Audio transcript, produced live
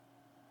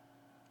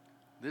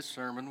This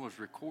sermon was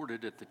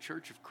recorded at the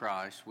Church of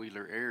Christ,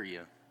 Wheeler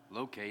area,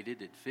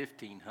 located at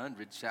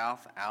 1500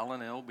 South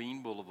Allen L.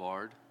 Bean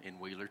Boulevard in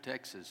Wheeler,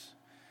 Texas.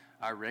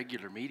 Our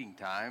regular meeting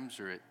times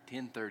are at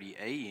 10:30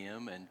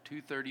 a.m. and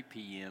 2:30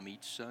 p.m.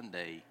 each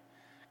Sunday.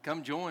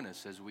 Come join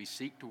us as we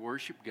seek to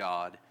worship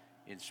God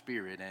in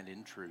spirit and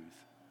in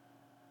truth.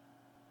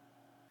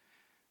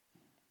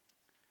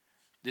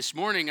 This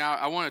morning,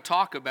 I want to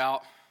talk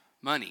about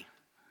money,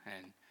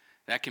 and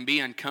that can be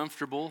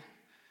uncomfortable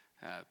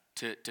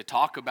to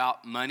talk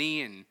about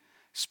money and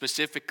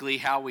specifically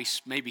how we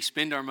maybe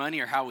spend our money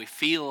or how we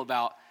feel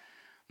about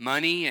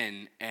money,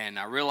 and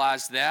I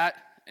realize that,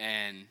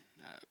 and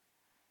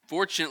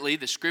fortunately,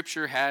 the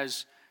Scripture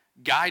has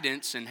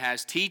guidance and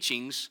has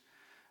teachings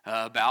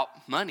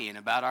about money and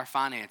about our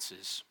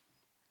finances,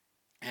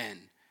 and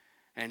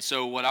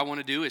so what I want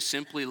to do is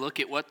simply look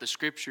at what the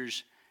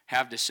Scriptures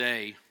have to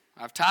say.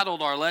 I've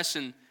titled our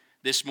lesson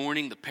this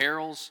morning, "The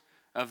Perils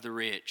of the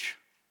Rich."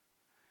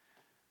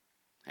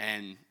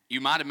 And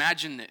you might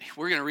imagine that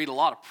we're going to read a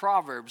lot of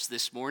Proverbs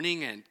this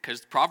morning, and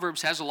because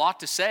Proverbs has a lot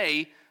to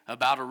say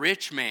about a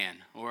rich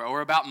man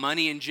or about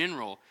money in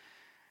general.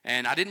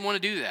 And I didn't want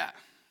to do that.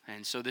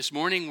 And so this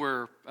morning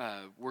we're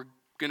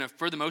going to,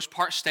 for the most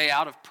part, stay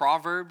out of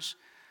Proverbs,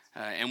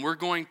 and we're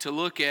going to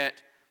look at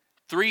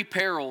three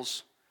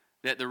perils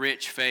that the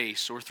rich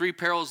face, or three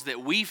perils that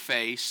we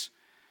face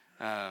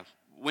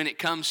when it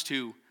comes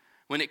to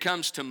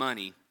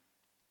money.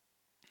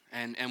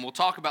 And we'll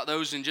talk about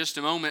those in just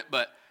a moment,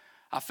 but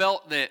I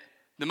felt that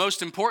the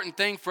most important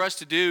thing for us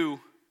to do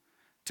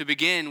to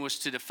begin was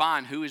to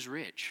define who is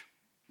rich.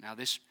 Now,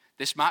 this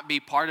might be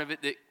part of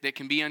it that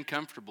can be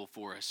uncomfortable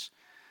for us,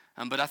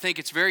 but I think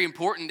it's very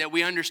important that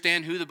we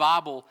understand who the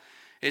Bible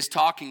is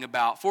talking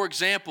about. For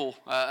example,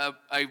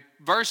 a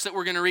verse that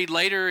we're going to read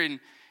later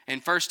in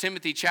 1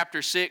 Timothy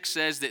chapter 6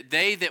 says that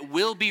they that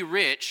will be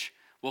rich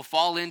will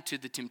fall into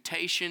the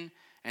temptation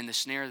and the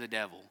snare of the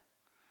devil.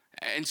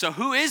 And so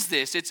who is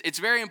this? It's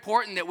very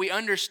important that we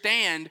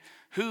understand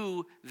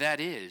who that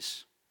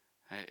is.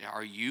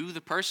 Are you the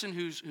person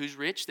who's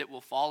rich that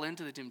will fall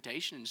into the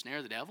temptation and snare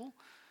of the devil?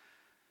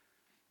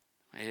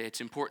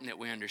 It's important that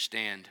we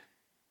understand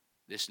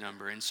this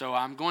number. And so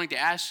I'm going to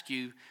ask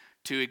you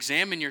to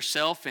examine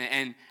yourself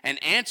and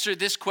answer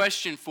this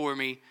question for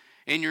me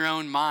in your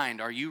own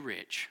mind. Are you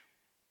rich?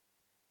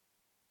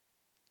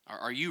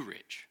 Are you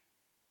rich?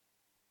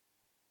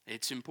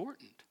 It's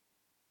important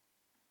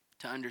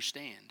to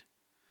understand,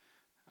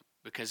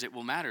 because it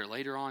will matter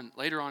later on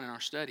in our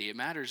study. It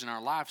matters in our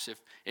lives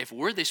if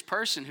we're this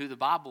person who the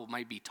Bible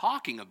may be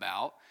talking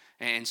about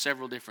in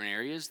several different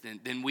areas,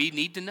 then we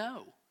need to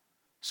know.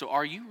 So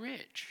are you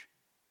rich?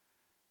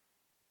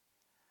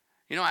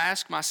 You know, I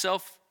asked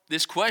myself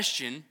this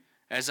question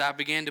as I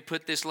began to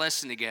put this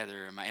lesson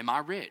together. Am I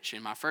rich?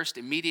 And my first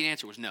immediate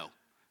answer was no.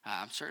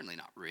 I'm certainly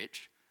not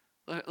rich.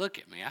 Look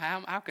at me.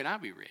 How can I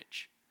be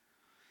rich?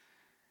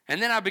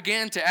 And then I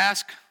began to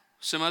ask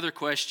some other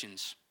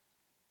questions.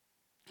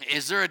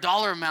 Is there a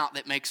dollar amount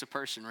that makes a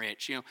person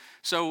rich? You know,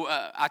 so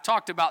I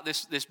talked about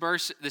this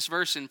verse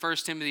in 1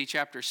 Timothy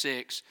chapter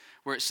 6,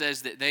 where it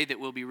says that they that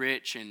will be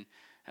rich, and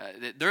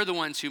that they're the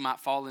ones who might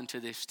fall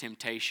into this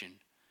temptation.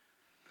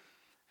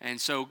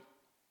 And so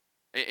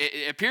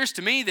it appears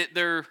to me that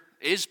there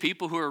is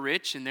people who are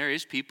rich and there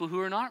is people who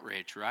are not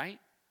rich, right?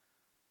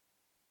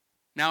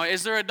 Now,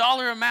 is there a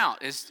dollar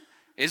amount? Is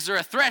there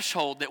a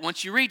threshold that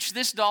once you reach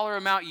this dollar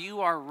amount, you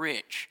are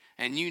rich,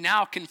 and you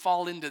now can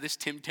fall into this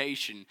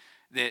temptation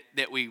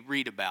that we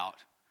read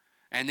about?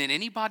 And then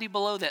anybody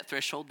below that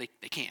threshold,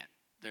 they can't.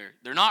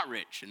 They're not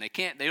rich, and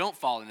they don't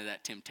fall into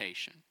that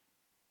temptation.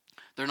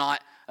 They're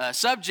not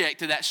subject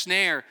to that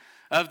snare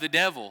of the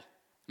devil.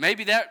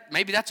 Maybe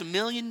that's $1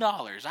 million.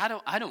 I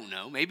don't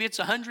know. Maybe it's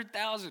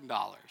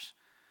 $100,000.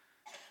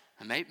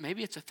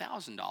 Maybe it's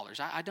 $1,000.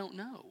 I don't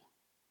know.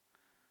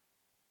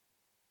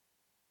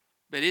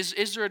 But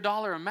is there a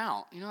dollar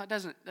amount? You know,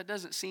 that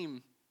doesn't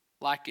seem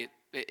like it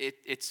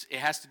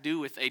has to do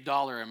with a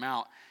dollar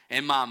amount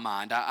in my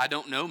mind. I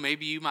don't know.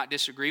 Maybe you might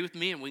disagree with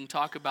me, and we can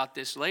talk about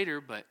this later,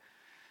 but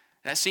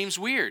that seems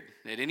weird,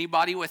 that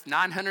anybody with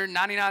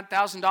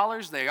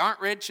 $999,000, they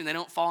aren't rich and they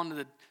don't fall into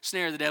the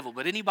snare of the devil.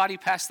 But anybody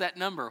past that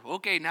number,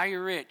 okay, now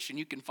you're rich and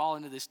you can fall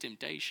into this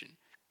temptation.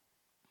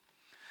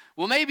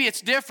 Well, maybe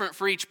it's different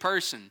for each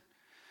person.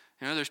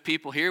 You know, there's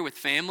people here with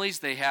families.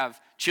 They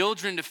have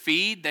children to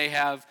feed. They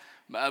have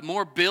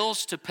more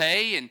bills to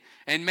pay.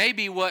 And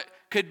maybe what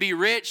could be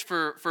rich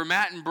for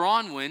Matt and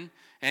Bronwyn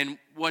and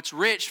what's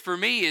rich for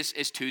me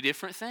is two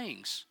different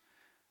things.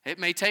 It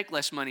may take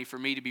less money for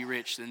me to be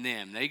rich than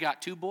them. They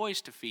got 2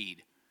 boys to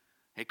feed.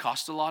 It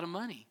costs a lot of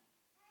money.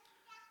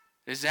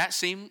 Does that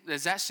seem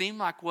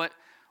like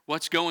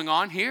what's going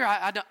on here?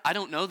 I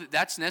don't know that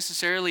that's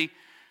necessarily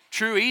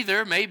true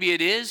either. Maybe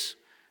it is.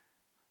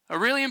 A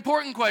really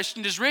important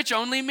question: does rich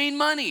only mean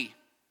money?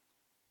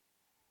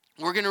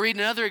 We're going to read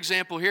another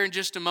example here in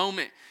just a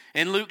moment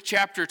in Luke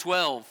chapter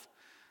 12,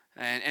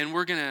 and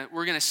we're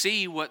gonna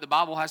see what the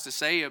Bible has to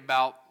say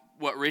about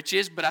what rich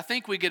is. But I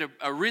think we get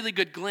a really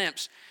good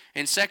glimpse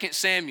in 2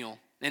 Samuel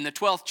in the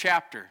 12th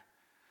chapter.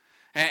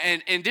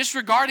 And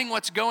disregarding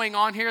what's going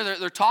on here,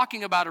 they're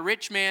talking about a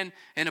rich man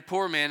and a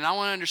poor man. And I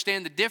want to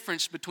understand the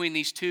difference between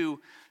these two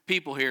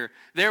people here.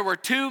 There were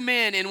two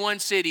men in one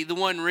city, the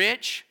one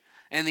rich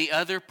and the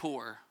other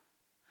poor.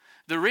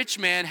 The rich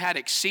man had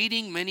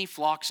exceeding many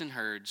flocks and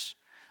herds,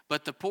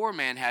 but the poor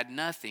man had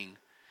nothing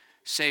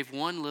save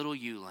one little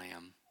ewe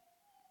lamb.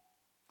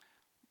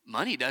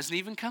 Money doesn't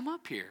even come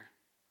up here.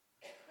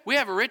 We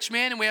have a rich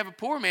man and we have a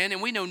poor man,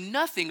 and we know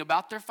nothing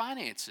about their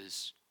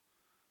finances.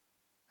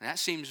 And that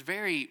seems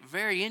very,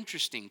 very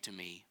interesting to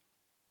me.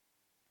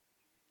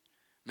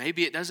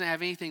 Maybe it doesn't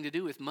have anything to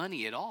do with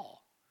money at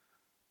all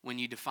when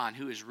you define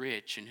who is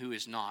rich and who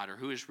is not, or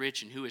who is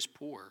rich and who is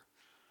poor.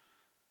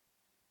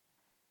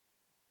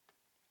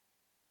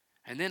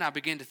 And then I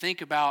begin to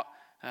think about,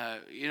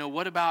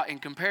 what about in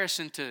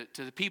comparison to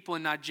the people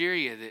in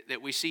Nigeria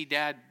that we see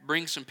Dad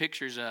bring some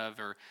pictures of,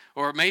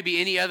 or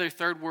maybe any other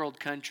third world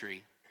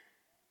country.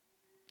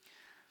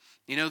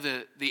 You know,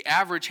 the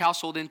average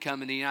household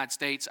income in the United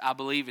States, I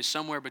believe, is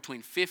somewhere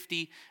between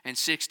 $50,000 and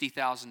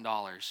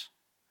 $60,000.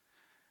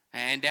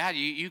 And Dad,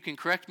 you can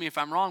correct me if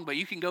I'm wrong, but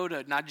you can go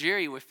to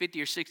Nigeria with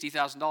 $50,000 or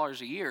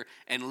 $60,000 a year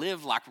and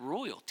live like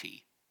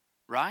royalty,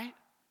 right?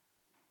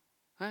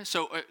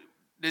 So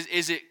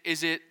is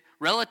it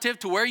relative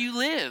to where you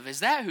live?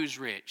 Is that who's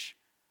rich?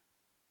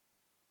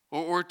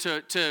 Or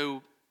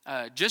to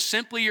just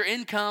simply your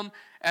income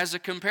as a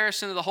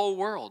comparison to the whole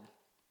world?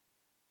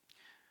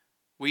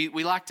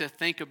 We like to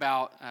think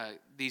about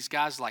these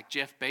guys like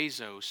Jeff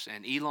Bezos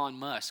and Elon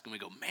Musk, and we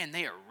go, man,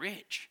 they are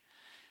rich.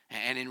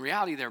 And in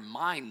reality, they're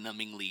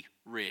mind-numbingly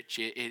rich.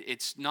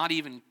 It's not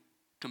even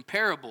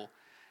comparable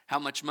how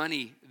much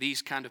money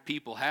these kind of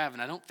people have,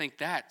 and I don't think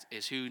that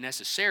is who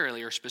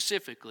necessarily or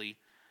specifically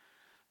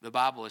the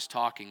Bible is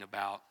talking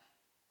about.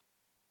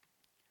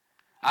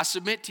 I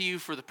submit to you,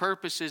 for the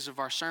purposes of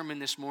our sermon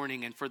this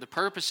morning and for the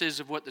purposes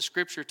of what the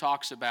Scripture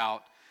talks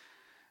about,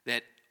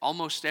 that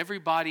almost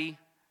everybody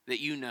that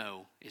you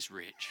know is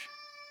rich.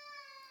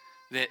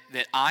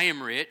 That I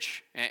am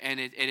rich, and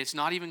it's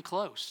not even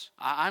close.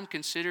 I'm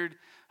considered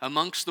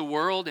amongst the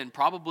world, and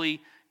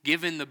probably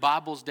given the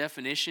Bible's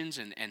definitions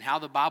and how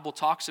the Bible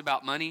talks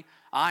about money,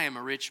 I am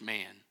a rich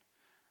man.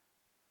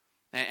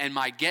 And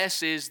my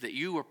guess is that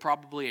you are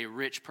probably a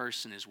rich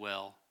person as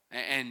well.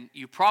 And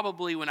you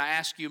probably, when I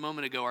asked you a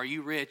moment ago, are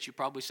you rich? You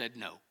probably said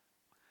no.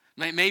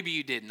 Maybe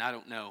you didn't, I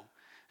don't know.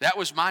 That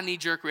was my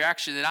knee-jerk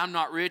reaction, that I'm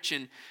not rich.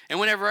 And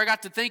whenever I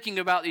got to thinking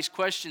about these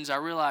questions, I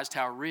realized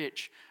how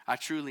rich I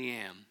truly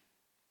am.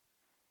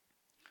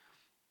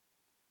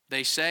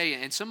 They say,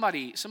 and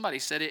somebody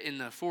said it in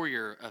the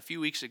foyer a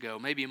few weeks ago,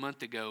 maybe a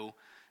month ago,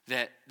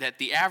 that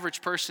the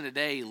average person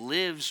today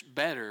lives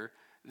better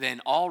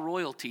than all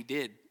royalty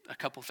did a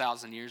couple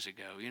thousand years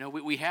ago. You know,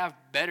 we have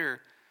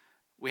better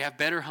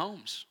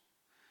homes.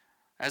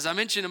 As I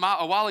mentioned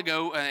a while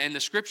ago, and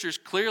the Scriptures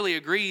clearly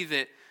agree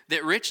that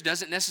rich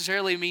doesn't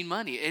necessarily mean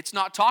money. It's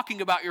not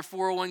talking about your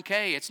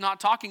 401k. It's not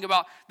talking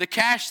about the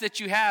cash that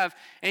you have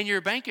in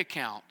your bank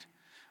account.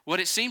 What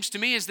it seems to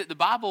me is that the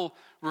Bible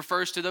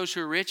refers to those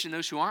who are rich and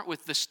those who aren't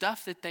with the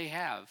stuff that they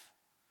have.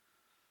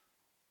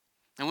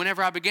 And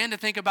whenever I begin to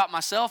think about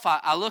myself,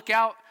 I look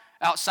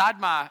outside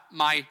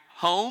my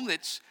home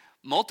that's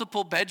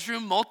multiple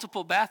bedroom,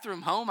 multiple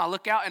bathroom home. I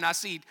look out and I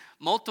see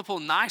multiple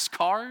nice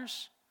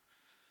cars.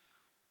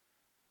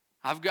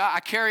 I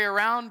carry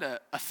around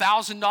a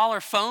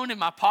 $1,000 phone in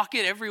my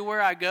pocket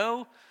everywhere I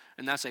go,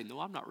 and I say,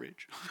 no, I'm not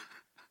rich.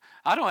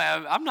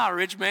 I'm not a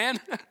rich man.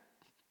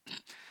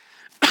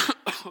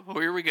 Oh,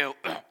 here we go.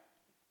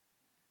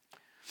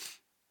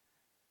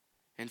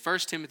 In 1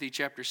 Timothy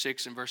chapter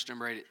 6 and verse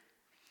number 8,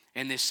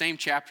 in this same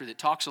chapter that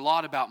talks a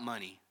lot about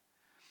money,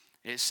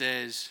 it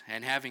says,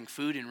 and having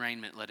food and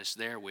raiment, let us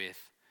therewith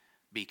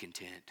be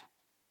content.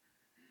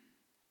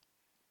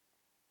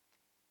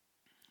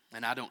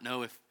 And I don't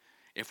know if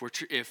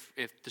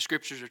the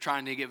Scriptures are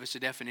trying to give us a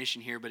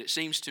definition here, but it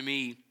seems to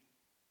me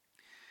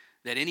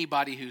that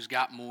anybody who's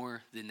got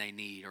more than they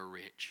need are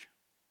rich.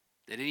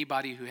 That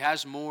anybody who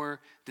has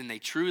more than they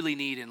truly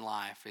need in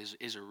life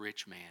is a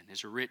rich man,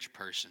 is a rich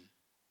person.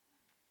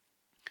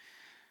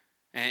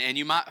 And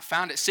you might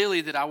find it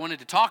silly that I wanted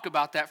to talk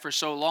about that for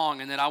so long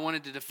and that I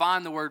wanted to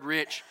define the word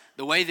rich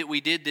the way that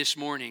we did this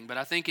morning. But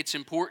I think it's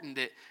important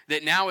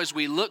that now as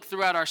we look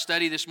throughout our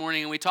study this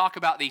morning and we talk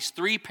about these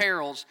three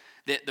perils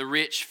that the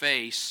rich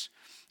face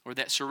or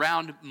that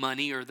surround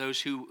money or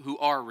those who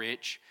are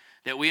rich,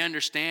 that we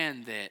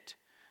understand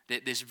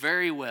that this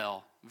very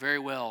well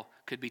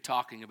could be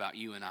talking about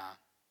you and I.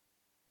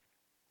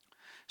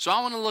 So I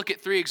want to look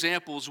at three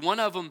examples. One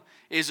of them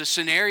is a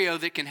scenario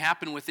that can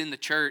happen within the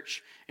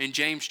church in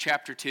James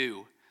chapter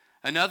 2.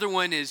 Another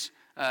one is,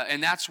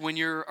 and that's when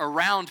you're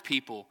around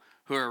people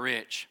who are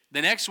rich.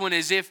 The next one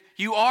is if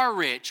you are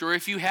rich or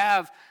if you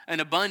have an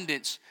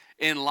abundance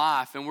in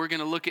life. And we're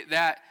going to look at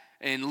that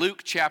in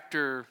Luke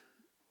chapter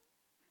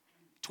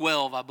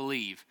 12, I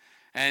believe.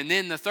 And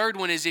then the third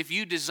one is if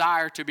you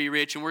desire to be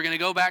rich. And we're going to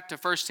go back to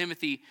 1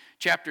 Timothy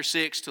chapter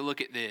 6 to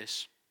look at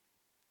this.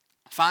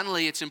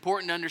 Finally, it's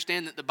important to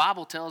understand that the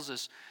Bible tells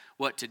us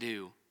what to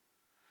do.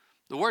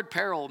 The word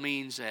peril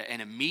means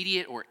an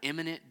immediate or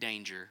imminent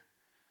danger.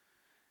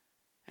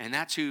 And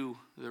that's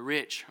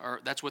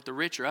that's what the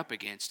rich are up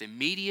against.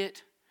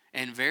 Immediate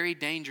and very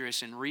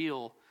dangerous and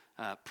real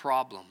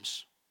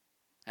problems.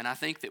 And I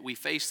think that we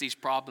face these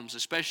problems,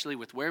 especially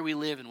with where we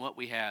live and what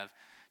we have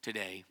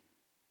today.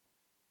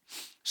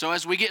 So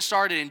as we get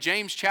started in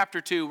James chapter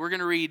 2, we're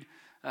going to read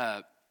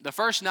the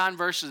first 9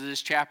 verses of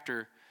this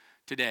chapter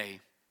today.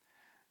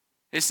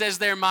 It says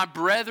there, "My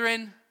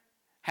brethren,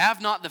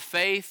 have not the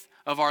faith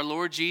of our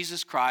Lord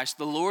Jesus Christ,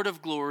 the Lord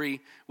of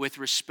glory, with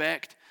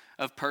respect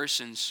of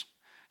persons."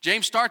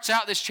 James starts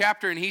out this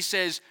chapter and he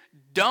says,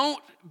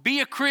 don't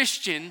be a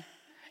Christian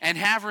and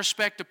have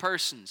respect to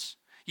persons.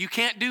 You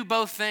can't do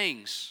both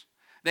things.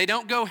 They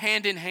don't go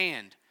hand in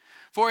hand.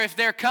 "For if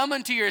there come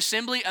unto your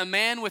assembly a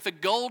man with a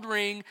gold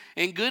ring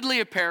and goodly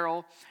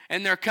apparel,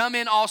 and there come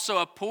in also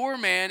a poor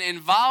man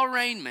in vile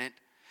raiment,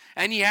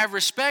 and ye have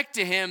respect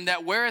to him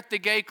that weareth the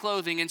gay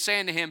clothing, and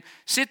say unto him,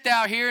 Sit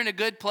thou here in a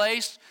good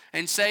place,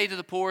 and say to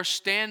the poor,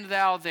 Stand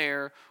thou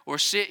there, or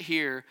sit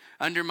here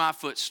under my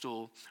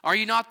footstool. Are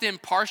ye not then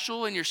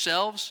partial in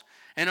yourselves,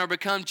 and are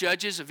become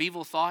judges of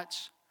evil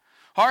thoughts?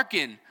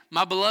 Hearken,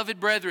 my beloved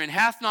brethren,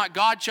 hath not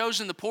God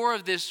chosen the poor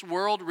of this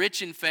world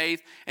rich in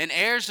faith, and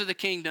heirs of the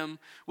kingdom,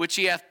 which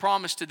he hath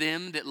promised to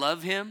them that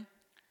love him?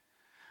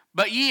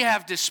 But ye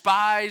have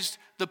despised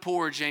the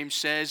poor," James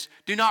says.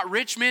 "Do not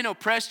rich men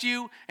oppress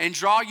you and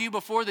draw you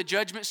before the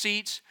judgment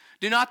seats?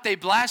 Do not they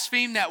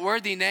blaspheme that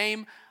worthy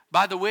name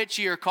by the which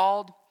ye are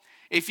called?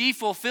 If ye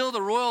fulfill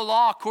the royal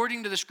law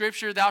according to the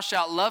scripture, thou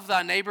shalt love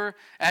thy neighbor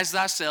as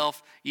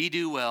thyself, ye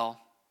do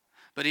well.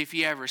 But if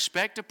ye have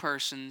respect to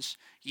persons,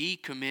 ye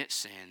commit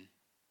sin."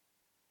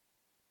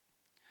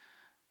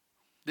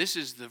 This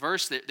is the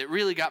verse that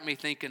really got me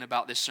thinking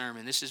about this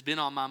sermon. This has been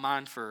on my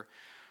mind for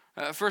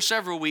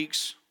several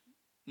weeks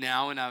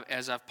now, and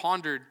as I've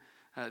pondered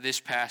this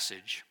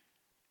passage.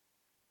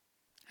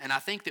 And I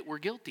think that we're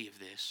guilty of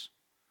this.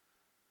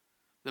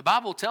 The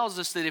Bible tells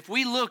us that if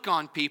we look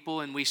on people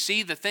and we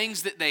see the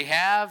things that they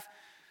have,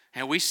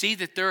 and we see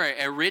that they're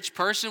a rich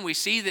person, we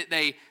see that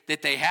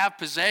they have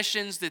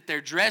possessions, that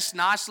they're dressed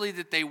nicely,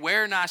 that they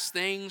wear nice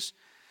things,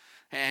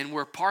 and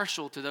we're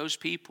partial to those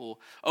people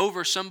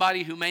over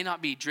somebody who may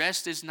not be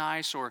dressed as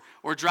nice or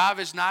drive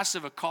as nice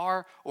of a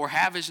car or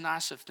have as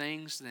nice of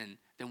things, then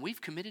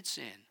we've committed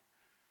sin.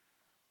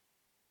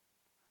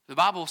 The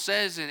Bible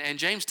says, and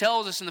James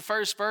tells us in the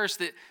first verse,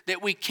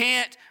 that we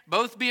can't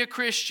both be a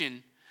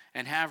Christian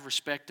and have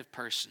respect of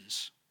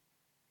persons.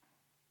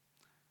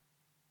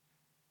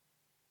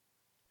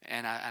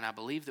 And I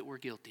believe that we're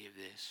guilty of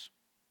this.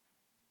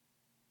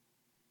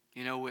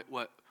 You know,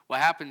 what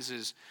happens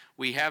is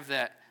we have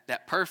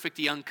that perfect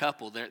young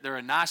couple. They're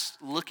a nice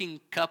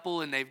looking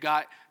couple, and they've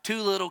got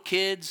 2 little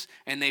kids,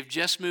 and they've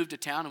just moved to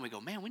town, and we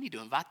go, man, we need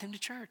to invite them to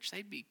church.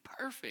 They'd be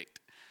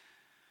perfect.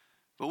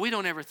 But we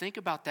don't ever think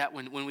about that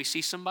when we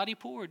see somebody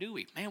poor, do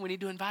we? Man, we need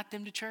to invite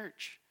them to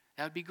church.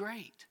 That would be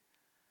great.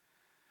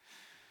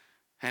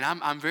 And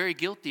I'm very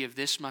guilty of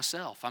this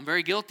myself. I'm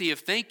very guilty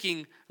of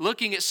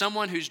looking at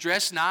someone who's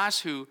dressed nice,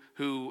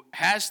 who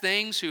has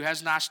things, who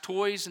has nice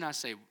toys, and I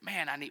say,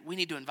 man, we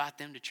need to invite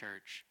them to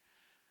church.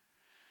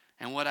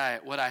 And what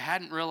I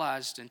hadn't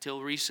realized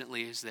until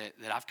recently is that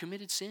I've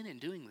committed sin in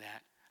doing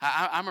that.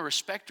 I'm a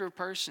respecter of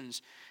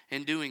persons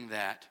in doing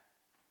that.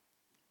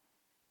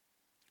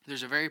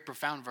 There's a very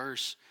profound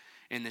verse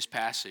in this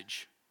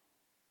passage.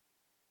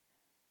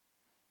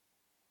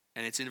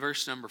 And it's in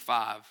verse number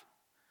 5.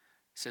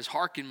 It says,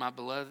 "Hearken, my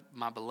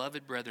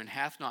beloved brethren,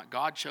 hath not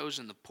God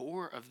chosen the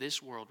poor of this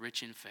world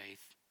rich in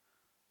faith?"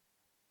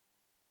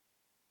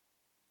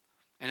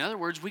 In other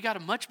words, we got a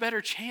much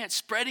better chance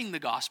spreading the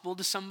gospel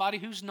to somebody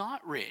who's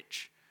not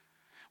rich.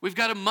 We've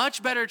got a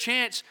much better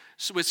chance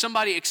with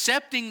somebody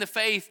accepting the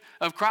faith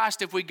of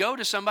Christ if we go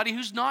to somebody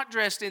who's not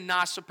dressed in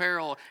nice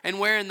apparel and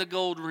wearing the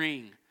gold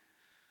ring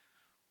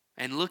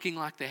and looking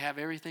like they have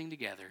everything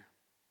together.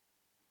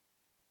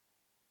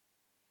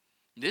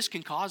 This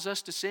can cause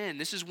us to sin.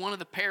 This is one of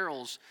the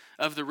perils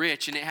of the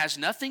rich, and it has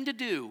nothing to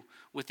do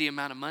with the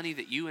amount of money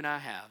that you and I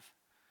have,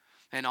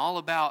 and all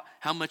about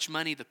how much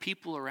money the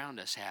people around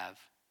us have.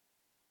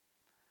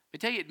 I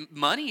tell you,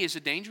 money is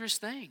a dangerous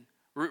thing.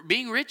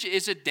 Being rich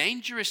is a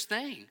dangerous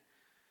thing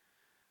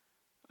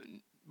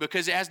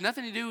because it has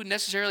nothing to do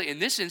necessarily, in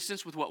this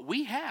instance, with what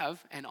we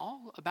have and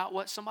all about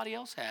what somebody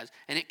else has,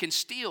 and it can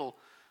still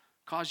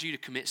cause you to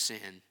commit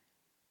sin.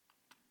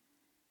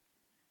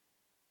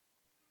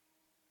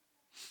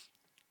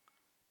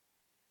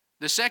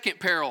 The second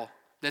peril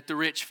that the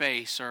rich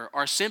face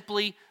are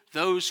simply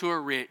those who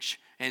are rich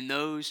and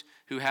those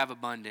who have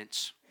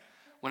abundance.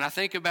 When I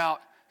think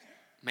about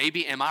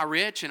maybe, am I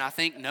rich? And I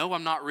think, no,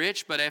 I'm not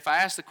rich. But if I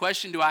ask the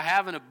question, do I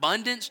have an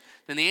abundance?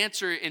 Then the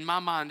answer in my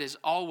mind is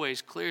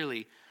always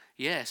clearly,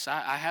 yes,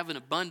 I have an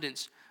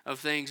abundance of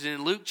things. And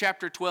in Luke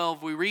chapter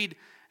 12, we read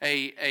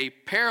a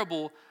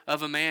parable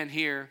of a man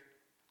here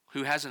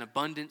who has an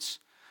abundance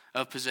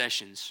of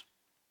possessions.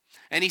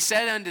 And he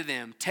said unto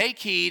them, Take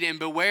heed and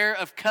beware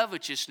of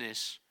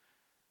covetousness.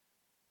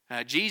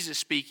 Jesus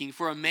speaking,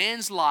 For a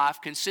man's life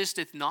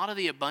consisteth not of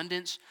the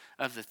abundance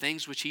of the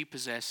things which he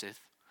possesseth.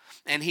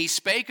 And he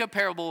spake a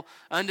parable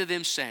unto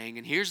them, saying,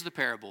 and here's the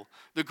parable,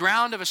 The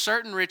ground of a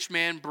certain rich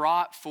man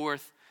brought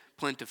forth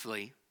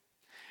plentifully.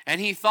 And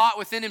he thought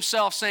within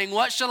himself, saying,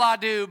 What shall I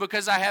do,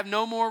 because I have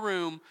no more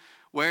room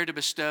where to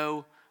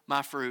bestow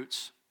my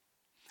fruits?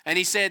 And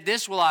he said,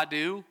 This will I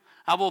do,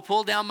 I will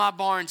pull down my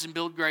barns and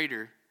build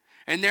greater,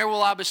 and there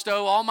will I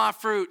bestow all my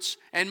fruits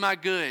and my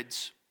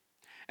goods.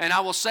 And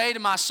I will say to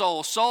my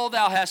soul, Soul,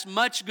 thou hast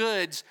much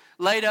goods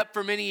laid up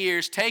for many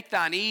years. Take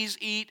thine ease,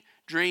 eat,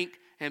 drink,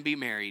 and be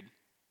married.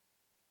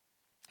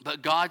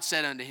 But God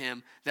said unto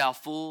him, Thou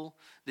fool,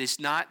 this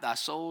night thy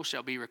soul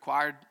shall be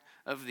required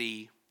of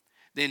thee.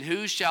 Then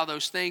whose shall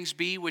those things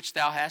be which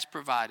thou hast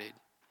provided?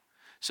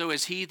 So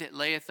is he that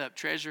layeth up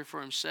treasure for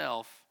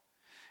himself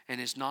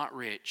and is not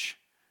rich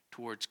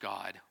towards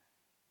God.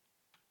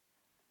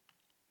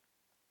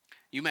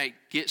 You may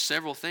get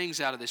several things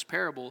out of this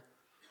parable.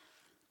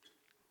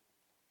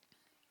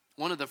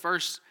 One of the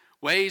first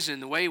ways,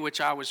 and the way which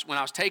when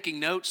I was taking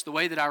notes, the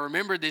way that I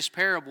remembered this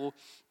parable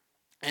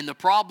and the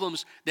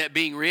problems that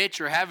being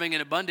rich or having an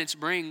abundance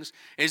brings,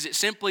 is it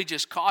simply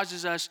just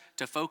causes us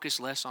to focus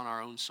less on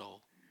our own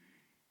soul.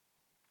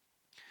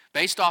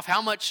 Based off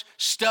how much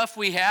stuff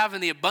we have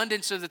and the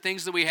abundance of the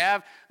things that we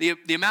have,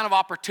 the amount of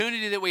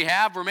opportunity that we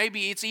have, or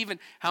maybe it's even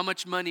how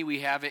much money we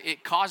have,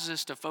 it causes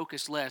us to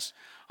focus less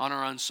on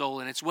our own soul.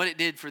 And it's what it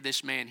did for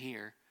this man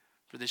here,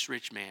 for this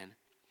rich man.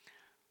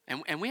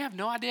 And we have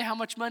no idea how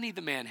much money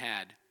the man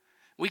had.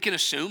 We can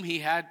assume he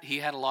had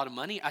a lot of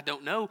money. I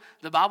don't know.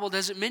 The Bible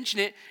doesn't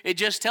mention it. It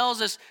just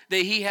tells us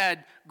that he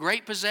had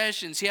great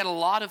possessions. He had a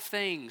lot of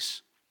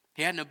things.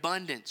 He had an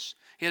abundance.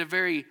 He had a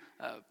very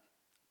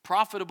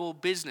profitable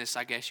business,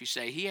 I guess you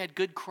say. He had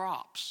good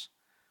crops.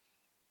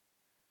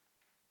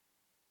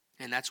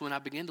 And that's when I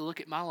begin to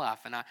look at my life.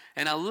 And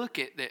I look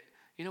at that,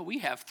 we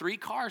have 3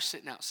 cars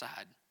sitting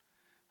outside.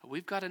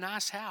 We've got a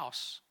nice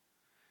house.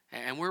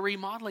 And we're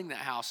remodeling that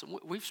house. And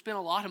we've spent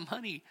a lot of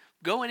money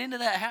going into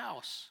that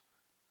house.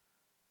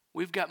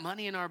 We've got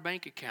money in our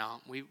bank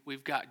account.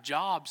 We've got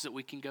jobs that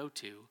we can go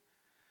to.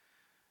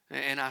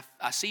 And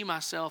I see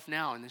myself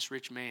now in this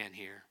rich man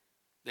here.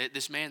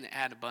 This man that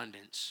had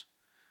abundance.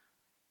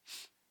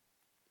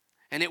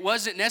 And it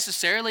wasn't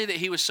necessarily that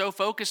he was so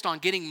focused on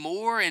getting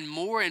more and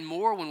more and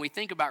more. When we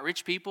think about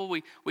rich people,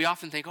 we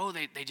often think,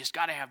 they just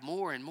got to have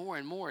more and more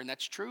and more. And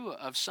that's true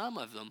of some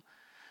of them.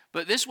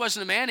 But this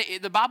wasn't a man,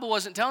 the Bible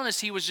wasn't telling us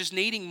he was just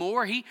needing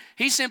more.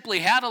 He simply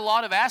had a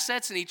lot of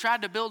assets and he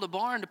tried to build a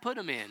barn to put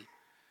them in.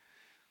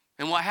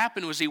 And what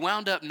happened was he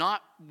wound up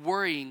not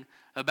worrying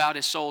about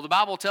his soul. The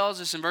Bible tells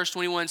us in verse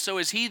 21, So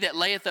is he that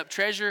layeth up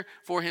treasure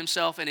for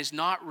himself and is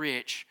not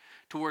rich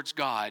towards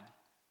God.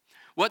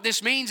 What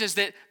this means is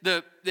that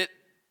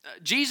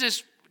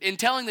Jesus, in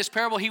telling this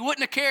parable, he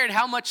wouldn't have cared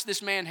how much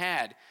this man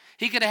had.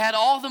 He could have had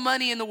all the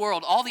money in the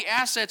world, all the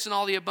assets and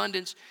all the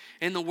abundance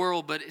in the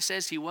world, but it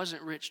says he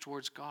wasn't rich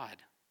towards God.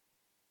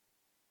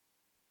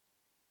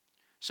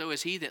 So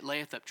is he that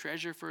layeth up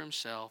treasure for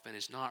himself and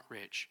is not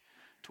rich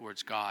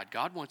towards God.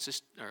 God wants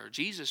us, or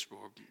Jesus,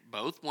 or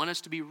both, want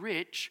us to be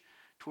rich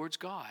towards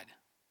God.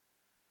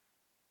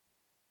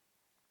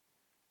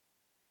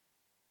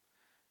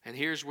 And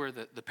here's where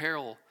the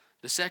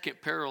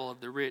second peril of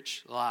the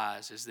rich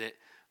lies, is that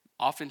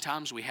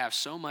oftentimes we have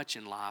so much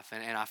in life,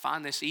 and I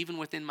find this even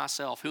within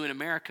myself, who in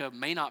America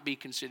may not be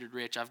considered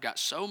rich. I've got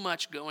so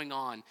much going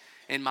on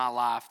in my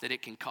life that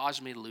it can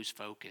cause me to lose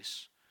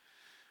focus.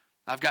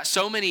 I've got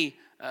so many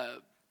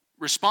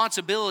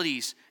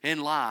responsibilities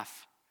in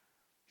life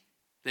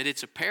that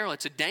it's a peril,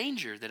 it's a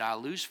danger that I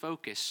lose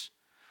focus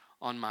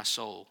on my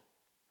soul.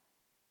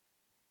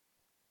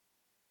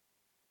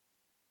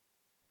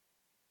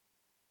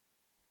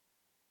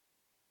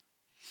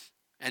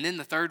 And then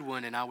the third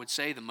one, and I would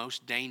say the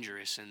most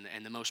dangerous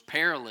and the most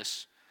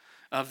perilous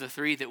of the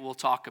 3 that we'll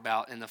talk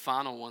about, and the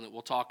final one that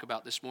we'll talk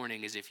about this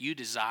morning, is if you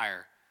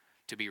desire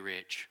to be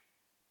rich.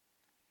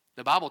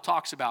 The Bible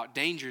talks about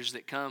dangers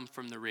that come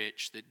from the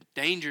rich, the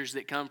dangers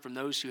that come from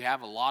those who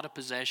have a lot of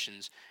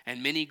possessions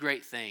and many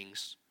great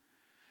things.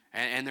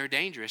 And they're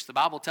dangerous. The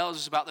Bible tells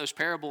us about those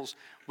parables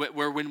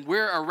where when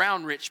we're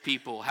around rich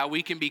people, how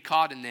we can be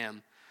caught in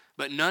them.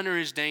 But none are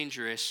as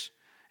dangerous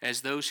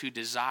as those who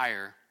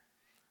desire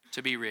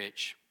to be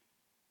rich.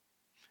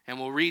 And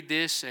we'll read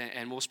this,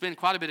 and we'll spend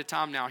quite a bit of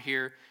time now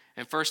here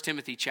in 1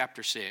 Timothy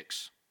chapter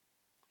 6.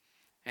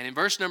 And in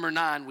verse number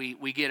 9,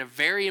 we get a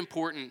very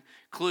important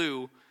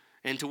clue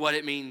into what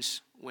it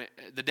means,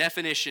 the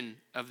definition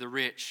of the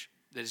rich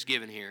that is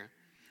given here.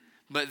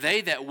 But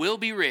they that will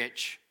be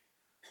rich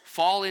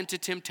fall into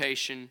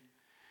temptation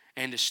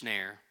and a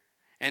snare,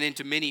 and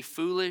into many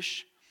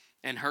foolish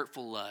and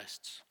hurtful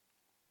lusts,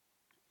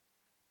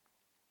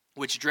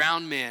 which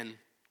drown men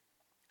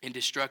in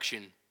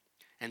destruction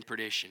and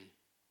perdition.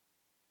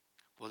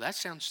 Well, that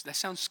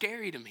sounds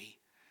scary to me.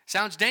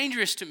 Sounds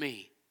dangerous to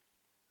me.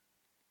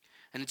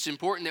 And it's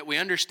important that we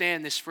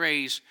understand this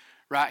phrase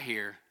right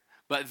here.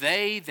 but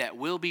they that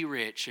will be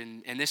rich.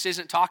 And this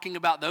isn't talking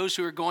about those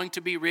who are going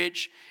to be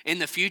rich in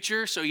the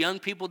future. So young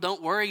people,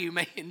 don't worry, you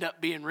may end up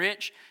being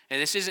rich.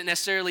 And this isn't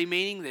necessarily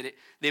meaning that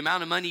the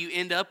amount of money you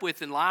end up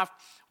with in life.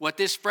 What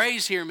this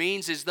phrase here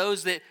means is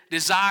those that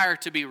desire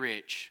to be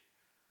rich.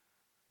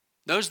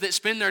 Those that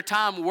spend their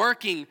time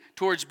working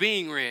towards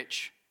being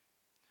rich.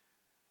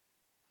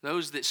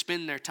 Those that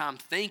spend their time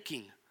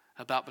thinking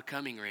about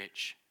becoming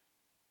rich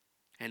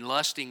and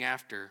lusting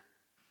after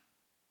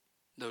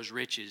those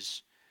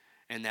riches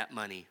and that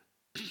money.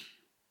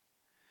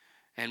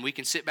 And we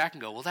can sit back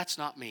and go, well, that's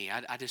not me.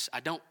 I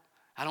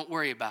don't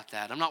worry about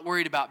that. I'm not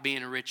worried about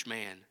being a rich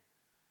man.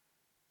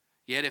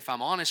 Yet if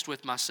I'm honest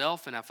with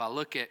myself and if I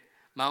look at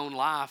my own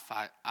life,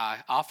 I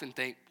often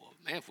think, well,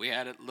 man, if we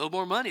had a little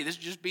more money, this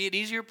would just be an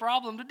easier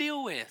problem to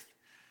deal with.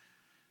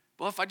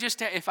 Well, if I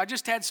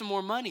just had some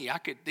more money,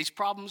 these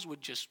problems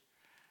would just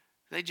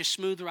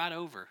smooth right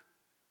over.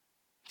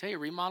 I tell you,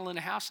 remodeling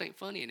a house ain't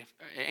funny, and it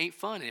ain't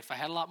fun. And if I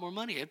had a lot more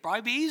money, it'd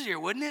probably be easier,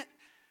 wouldn't it?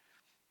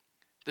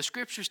 The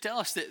scriptures tell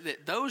us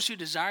that those who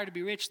desire to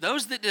be rich,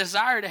 those that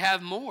desire to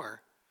have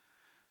more,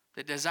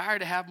 that desire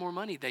to have more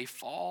money, they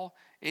fall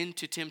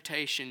into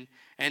temptation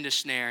and a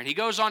snare. And he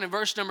goes on in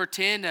verse number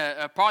 10,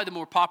 probably the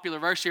more popular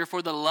verse here,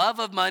 for the love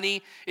of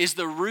money is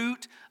the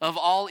root of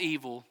all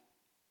evil,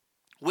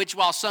 which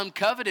while some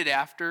coveted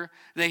after,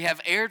 they have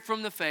erred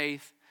from the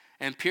faith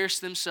and pierced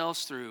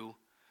themselves through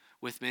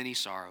with many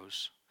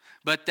sorrows.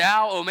 But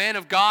thou, O man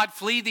of God,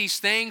 flee these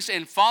things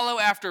and follow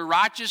after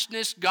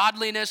righteousness,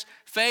 godliness,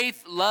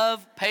 faith,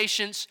 love,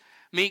 patience,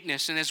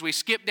 meekness. And as we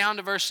skip down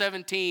to verse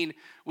 17,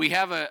 we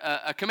have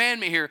a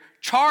commandment here.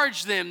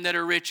 Charge them that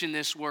are rich in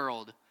this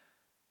world.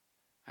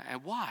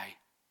 And why?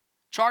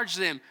 Charge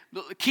them.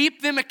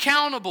 Keep them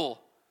accountable.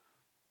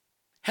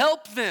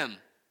 Help them.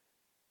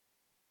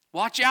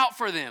 Watch out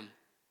for them.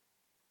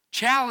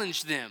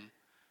 Challenge them.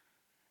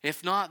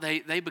 If not,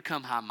 they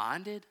become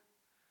high-minded.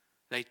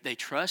 They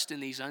trust in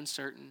these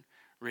uncertain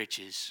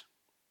riches.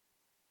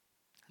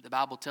 The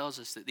Bible tells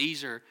us that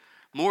these are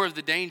more of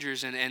the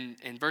dangers. And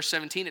in verse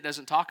 17, it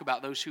doesn't talk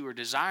about those who are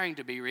desiring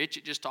to be rich.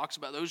 It just talks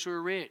about those who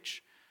are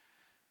rich.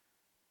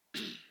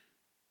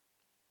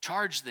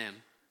 Charge them.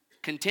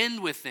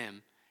 Contend with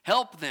them.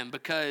 Help them,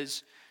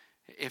 because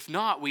if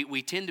not,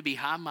 we tend to be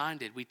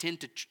high-minded. We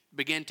tend to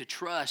begin to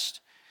trust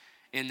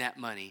in that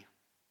money.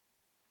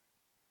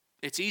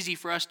 It's easy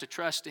for us to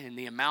trust in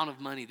the amount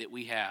of money that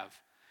we have,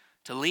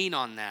 to lean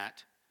on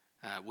that.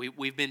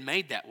 We've been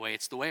made that way.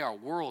 It's the way our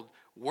world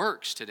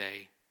works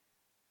today.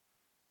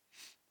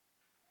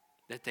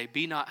 That they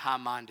be not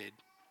high-minded.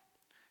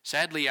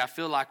 Sadly, I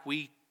feel like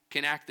we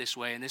can act this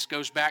way, and this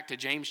goes back to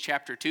James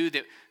chapter 2,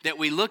 that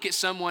we look at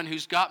someone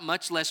who's got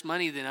much less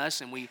money than us,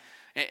 and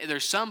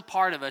there's some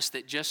part of us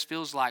that just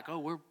feels like,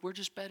 oh, we're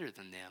just better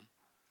than them.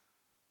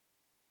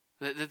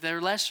 That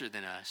they're lesser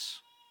than us.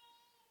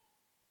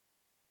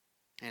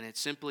 And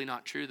it's simply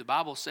not true. The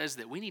Bible says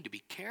that we need to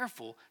be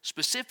careful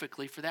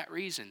specifically for that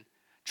reason.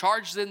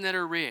 Charge them that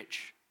are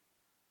rich.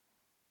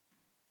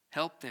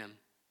 Help them.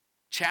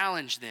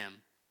 Challenge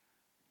them.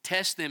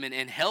 Test them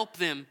and help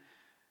them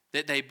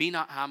that they be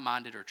not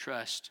high-minded or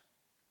trust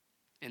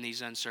in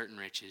these uncertain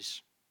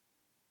riches.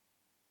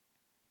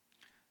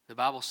 The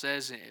Bible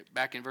says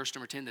back in verse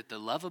number 10 that the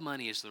love of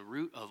money is the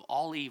root of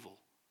all evil,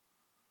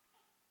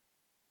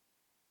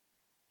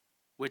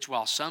 which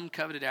while some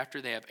coveted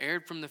after, they have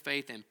erred from the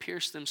faith and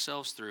pierced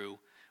themselves through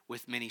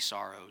with many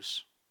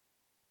sorrows.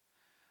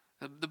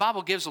 The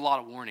Bible gives a lot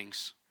of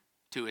warnings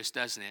to us,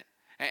 doesn't it?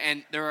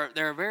 And there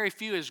are very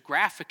few as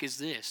graphic as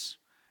this,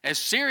 as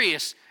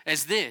serious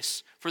as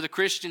this for the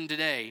Christian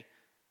today.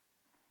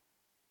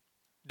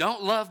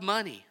 Don't love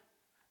money.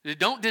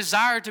 Don't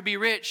desire to be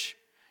rich.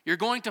 You're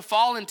going to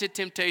fall into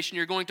temptation.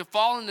 You're going to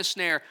fall in the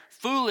snare,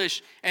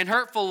 foolish and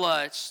hurtful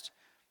lust,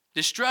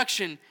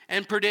 destruction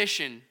and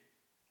perdition.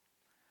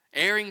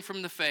 Erring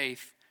from the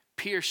faith,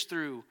 pierced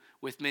through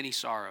with many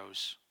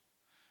sorrows.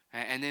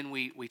 And then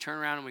we turn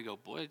around and we go,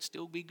 boy, it'd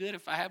still be good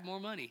if I had more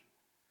money.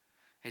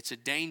 It's a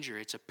danger,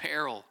 it's a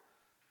peril,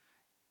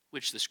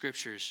 which the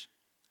scriptures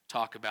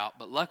talk about.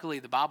 But luckily,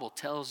 the Bible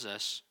tells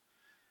us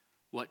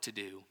what to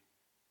do.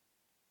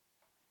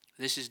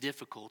 This is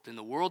difficult. In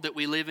the world that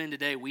we live in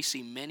today, we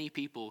see many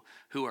people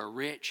who are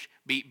rich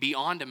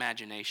beyond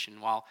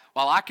imagination. While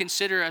I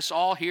consider us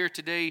all here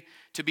today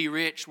to be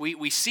rich,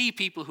 we see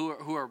people who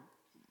are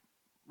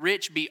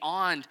rich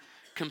beyond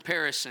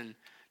comparison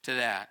to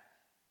that.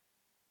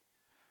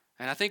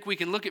 And I think we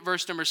can look at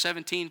verse number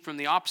 17 from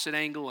the opposite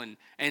angle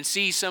and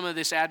see some of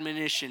this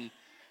admonition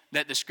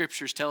that the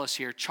scriptures tell us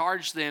here.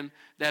 Charge them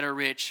that are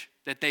rich,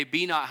 that they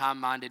be not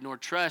high-minded, nor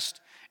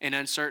trust in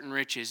uncertain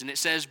riches. And it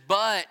says,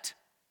 but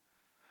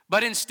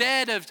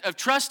instead of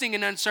trusting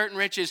in uncertain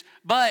riches,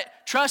 but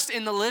trust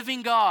in the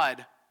living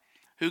God,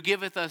 who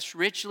giveth us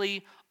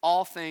richly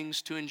all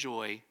things to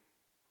enjoy.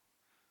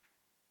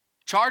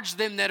 Charge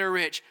them that are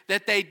rich,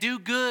 that they do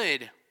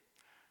good.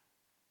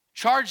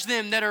 Charge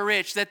them that are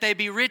rich, that they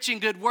be rich in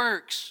good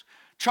works.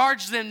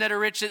 Charge them that are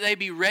rich, that they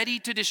be ready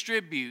to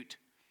distribute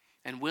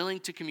and willing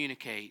to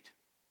communicate.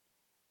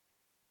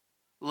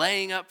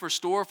 laying up for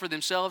store for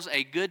themselves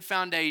a good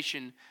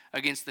foundation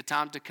against the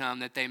time to come,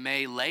 that they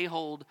may lay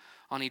hold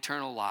on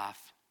eternal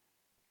life.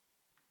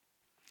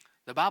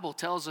 The Bible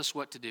tells us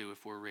what to do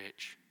if we're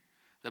rich.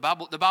 The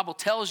Bible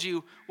tells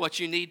you what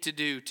you need to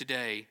do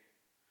today,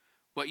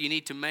 what you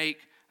need to make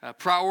a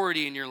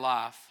priority in your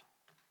life,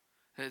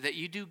 that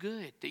you do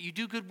good, that you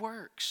do good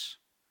works.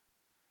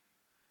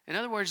 In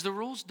other words, the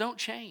rules don't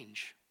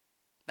change.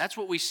 That's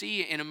what we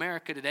see in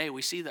America today.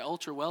 We see the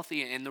ultra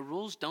wealthy, and the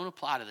rules don't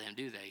apply to them,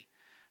 do they?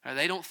 Or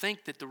they don't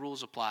think that the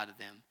rules apply to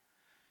them.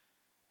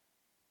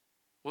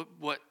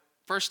 What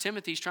 1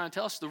 Timothy is trying to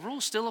tell us, the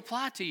rules still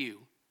apply to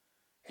you.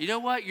 You know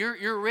what?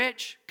 You're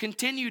rich.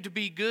 Continue to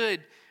be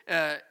good,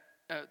 that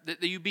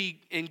you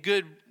be in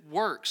good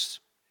works,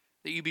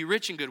 that you be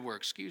rich in good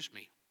works,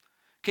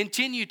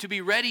 Continue to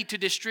be ready to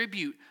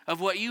distribute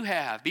of what you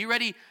have. Be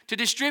ready to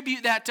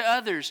distribute that to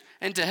others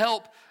and to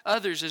help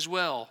others as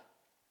well.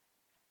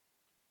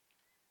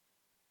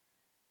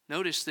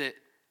 Notice that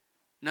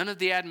none of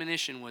the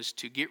admonition was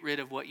to get rid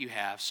of what you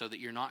have so that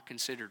you're not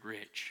considered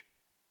rich.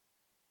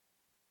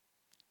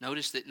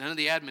 Notice that none of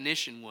the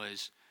admonition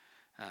was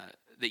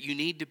that you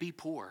need to be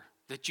poor,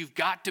 that you've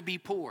got to be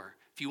poor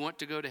if you want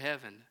to go to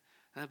heaven.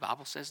 And the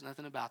Bible says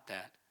nothing about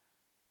that.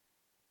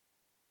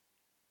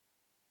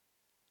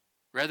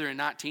 Rather, in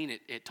 19,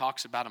 it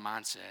talks about a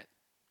mindset.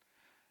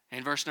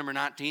 In verse number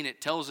 19,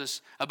 it tells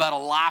us about a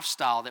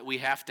lifestyle that we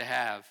have to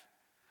have,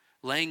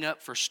 laying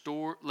up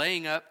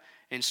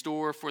in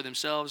store for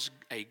themselves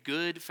a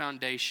good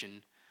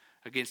foundation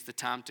against the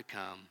time to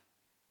come.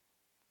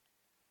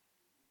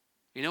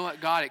 You know what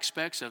God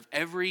expects of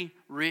every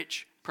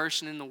rich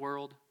person in the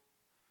world?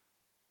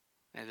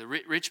 And the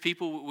rich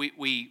people,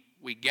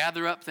 we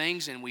gather up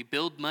things and we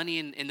build money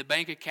in the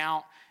bank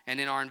account and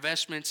in our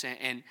investments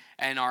and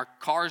our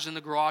cars in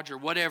the garage or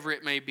whatever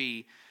it may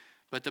be.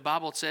 But the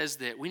Bible says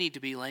that we need to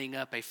be laying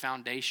up a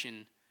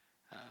foundation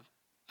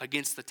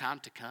against the time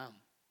to come.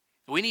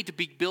 We need to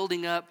be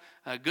building up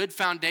a good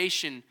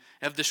foundation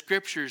of the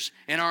Scriptures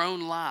in our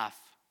own life.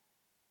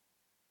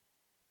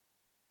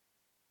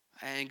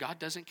 And God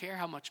doesn't care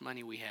how much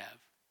money we have.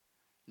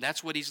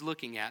 That's what he's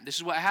looking at. This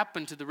is what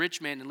happened to the rich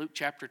man in Luke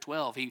chapter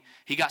 12.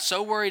 He got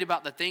so worried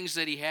about the things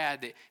that he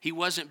had that he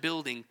wasn't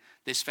building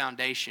this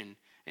foundation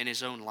in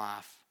his own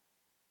life.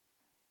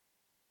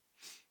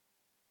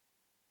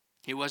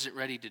 He wasn't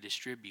ready to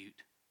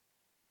distribute.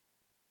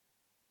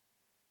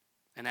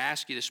 And I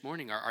ask you this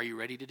morning, are you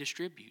ready to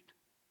distribute?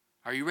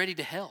 Are you ready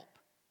to help?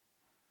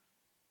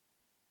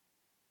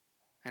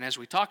 And as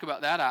we talk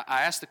about that,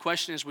 I ask the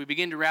question as we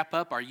begin to wrap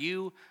up, are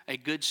you a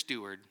good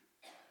steward?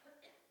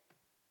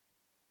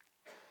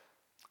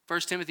 1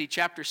 Timothy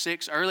chapter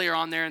 6, earlier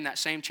on there in that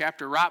same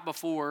chapter, right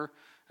before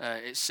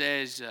it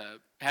says,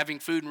 having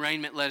food and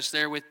raiment, let us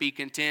therewith be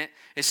content.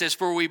 It says,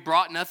 for we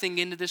brought nothing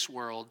into this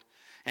world,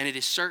 and it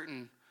is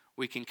certain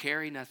we can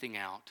carry nothing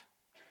out.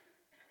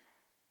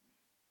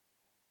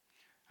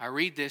 I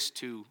read this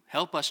to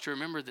help us to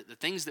remember that the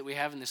things that we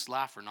have in this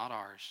life are not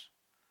ours.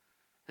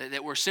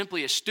 That we're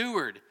simply a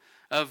steward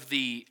of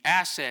the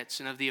assets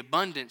and of the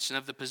abundance and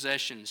of the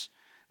possessions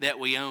that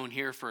we own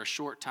here for a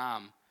short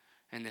time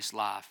in this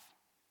life.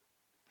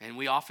 And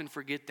we often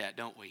forget that,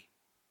 don't we?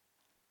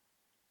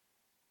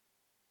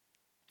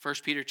 1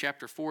 Peter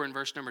chapter 4 and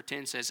verse number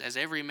 10 says, as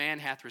every man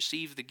hath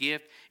received the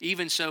gift,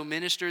 even so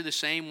minister the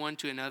same one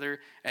to another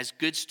as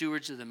good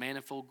stewards of the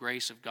manifold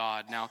grace of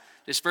God. Now,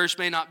 this verse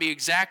may not be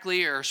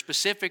exactly or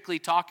specifically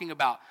talking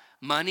about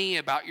money,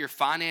 about your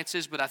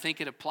finances, but I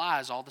think it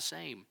applies all the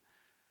same.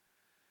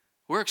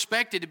 We're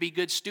expected to be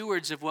good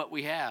stewards of what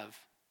we have.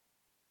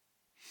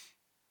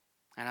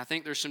 And I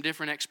think there's some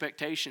different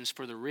expectations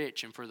for the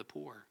rich and for the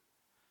poor.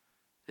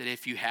 That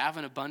if you have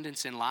an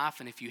abundance in life,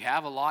 and if you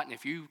have a lot, and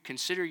if you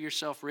consider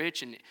yourself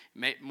rich, and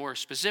more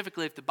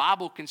specifically, if the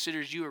Bible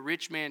considers you a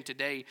rich man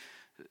today,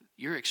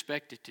 you're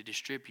expected to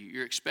distribute.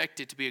 You're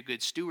expected to be a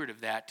good steward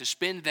of that, to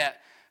spend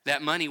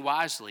that money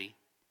wisely,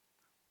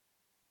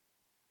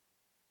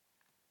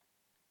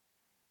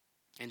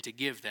 and to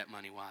give that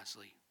money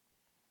wisely.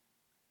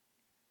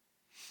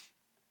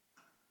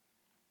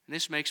 And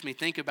this makes me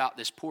think about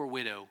this poor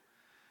widow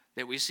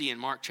that we see in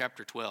Mark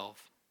chapter 12.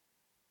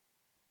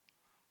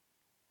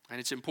 And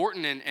it's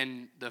important,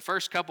 and the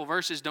first couple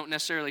verses don't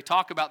necessarily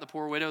talk about the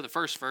poor widow, the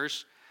first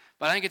verse,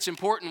 but I think it's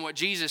important what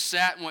Jesus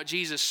sat and what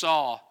Jesus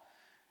saw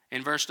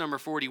in verse number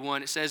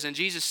 41. It says, and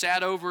Jesus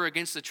sat over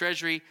against the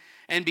treasury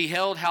and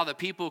beheld how the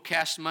people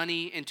cast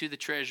money into the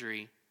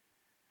treasury,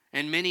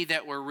 and many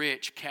that were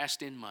rich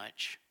cast in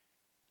much.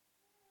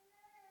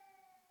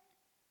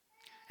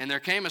 And there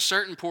came a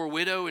certain poor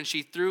widow, and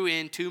she threw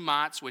in 2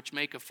 mites, which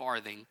make a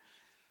farthing.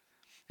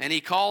 And he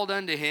called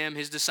unto him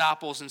his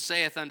disciples, and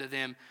saith unto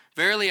them,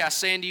 verily I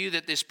say unto you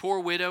that this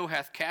poor widow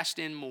hath cast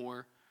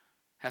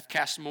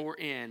more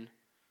in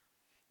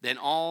than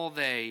all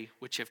they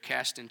which have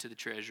cast into the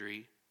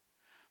treasury.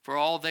 For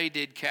all they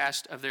did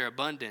cast of their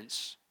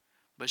abundance,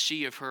 but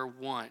she of her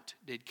want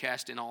did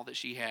cast in all that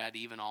she had,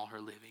 even all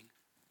her living.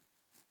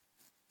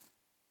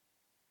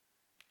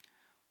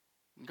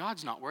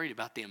 God's not worried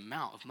about the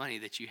amount of money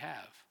that you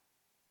have.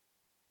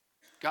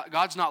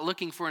 God's not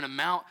looking for an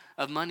amount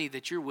of money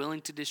that you're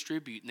willing to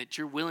distribute and that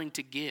you're willing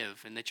to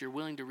give and that you're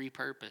willing to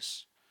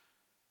repurpose.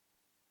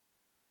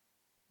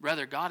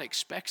 Rather, God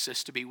expects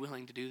us to be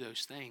willing to do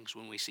those things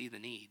when we see the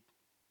need.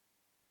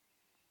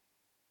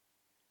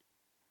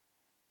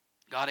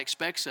 God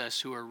expects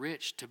us who are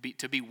rich to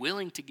be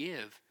willing to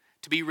give,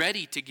 to be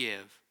ready to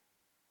give.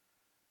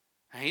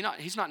 And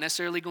he's not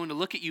necessarily going to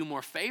look at you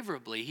more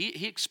favorably.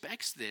 He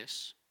expects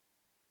this.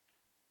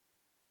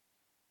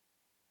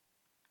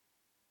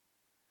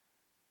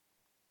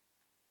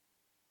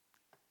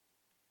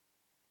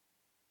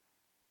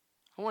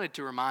 I wanted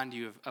to remind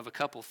you of a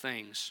couple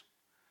things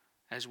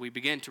as we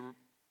begin to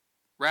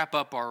wrap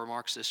up our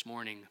remarks this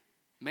morning.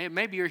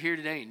 Maybe you're here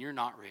today and you're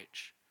not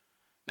rich.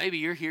 Maybe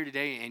you're here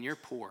today and you're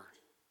poor.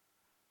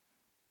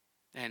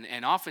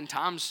 And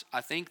oftentimes,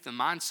 I think the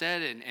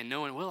mindset and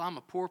knowing, well, I'm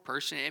a poor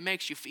person, it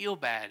makes you feel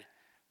bad.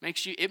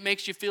 It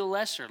makes you feel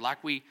lesser,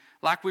 like we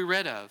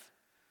read of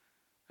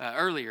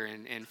earlier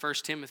in 1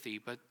 Timothy.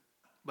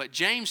 But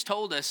James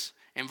told us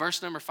in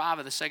verse number 5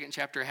 of the 2nd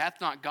chapter, hath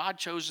not God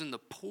chosen the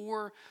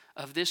poor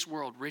of this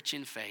world rich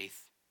in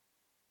faith?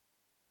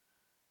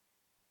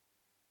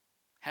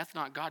 Hath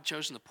not God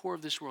chosen the poor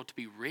of this world to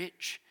be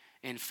rich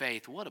in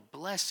faith? What a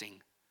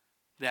blessing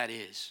that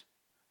is,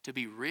 to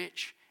be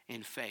rich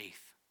in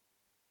faith.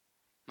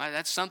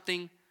 That's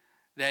something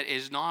that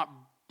is not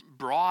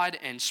broad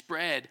and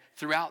spread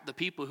throughout the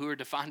people who are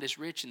defined as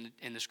rich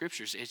in the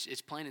Scriptures.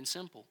 It's plain and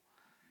simple.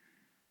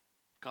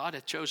 God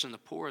hath chosen the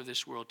poor of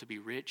this world to be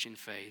rich in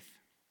faith.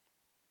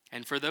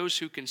 And for those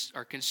who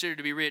are considered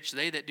to be rich,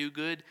 they that do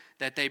good,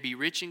 that they be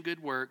rich in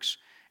good works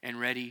and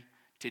ready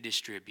to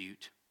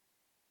distribute.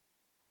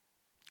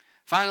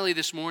 Finally,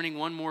 this morning,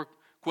 one more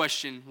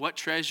question. What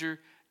treasure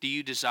do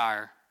you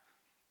desire?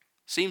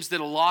 Seems that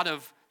a lot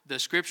of the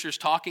Scriptures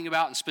talking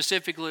about, and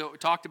specifically what we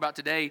talked about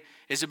today,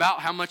 is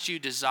about how much you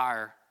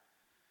desire.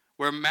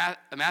 Where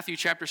Matthew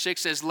chapter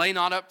 6 says, lay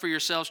not up for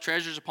yourselves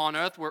treasures upon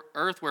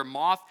earth where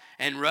moth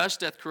and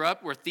rust doth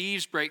corrupt, where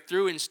thieves break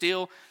through and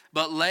steal,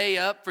 but lay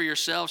up for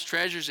yourselves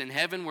treasures in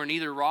heaven where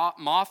neither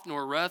moth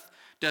nor rust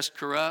doth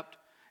corrupt,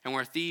 and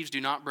where thieves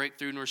do not break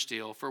through nor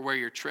steal. For where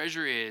your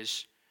treasure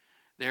is,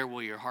 there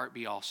will your heart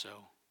be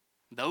also.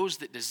 Those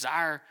that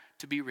desire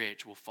to be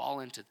rich will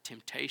fall into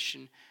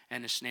temptation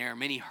and a snare,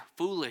 many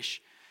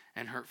foolish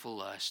and hurtful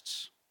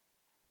lusts.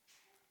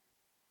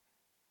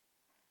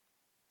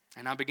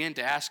 And I began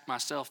to ask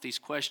myself these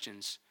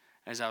questions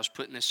as I was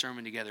putting this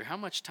sermon together. How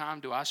much time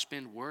do I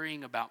spend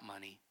worrying about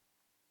money?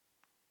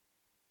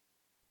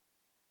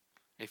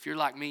 If you're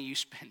like me, you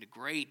spend a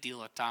great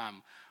deal of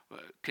time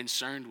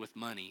concerned with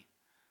money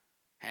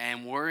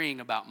and worrying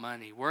about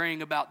money,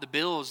 worrying about the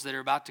bills that are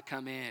about to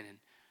come in, and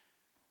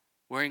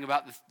worrying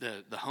about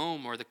the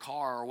home or the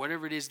car or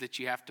whatever it is that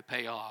you have to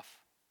pay off.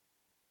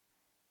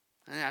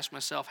 And I ask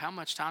myself, how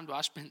much time do I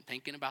spend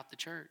thinking about the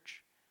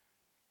church,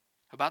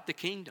 about the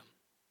kingdom?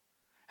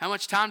 How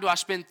much time do I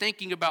spend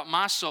thinking about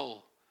my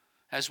soul,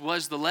 as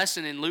was the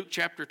lesson in Luke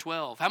chapter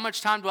 12? How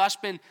much time do I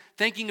spend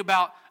thinking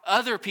about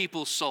other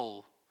people's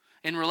soul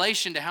in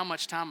relation to how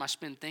much time I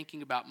spend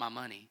thinking about my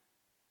money?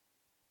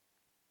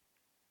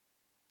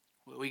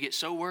 We get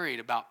so worried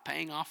about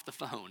paying off the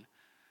phone,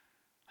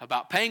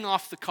 about paying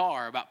off the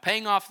car, about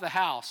paying off the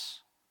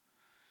house,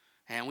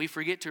 and we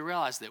forget to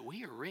realize that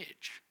we are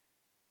rich.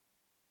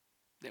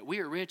 That we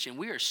are rich and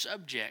we are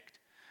subject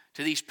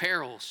to these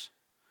perils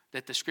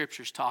that the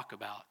Scriptures talk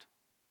about.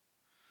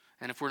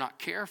 And if we're not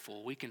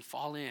careful, we can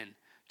fall in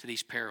to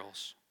these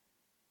perils.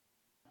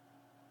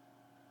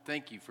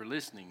 Thank you for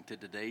listening to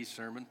today's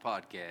sermon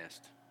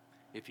podcast.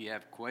 If you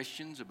have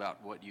questions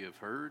about what you have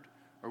heard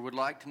or would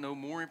like to know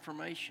more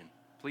information,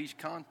 please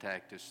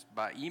contact us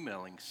by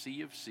emailing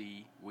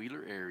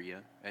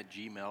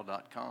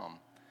cofcwheelerarea@gmail.com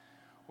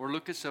or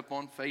look us up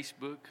on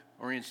Facebook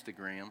or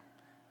Instagram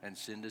and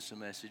send us a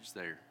message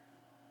there.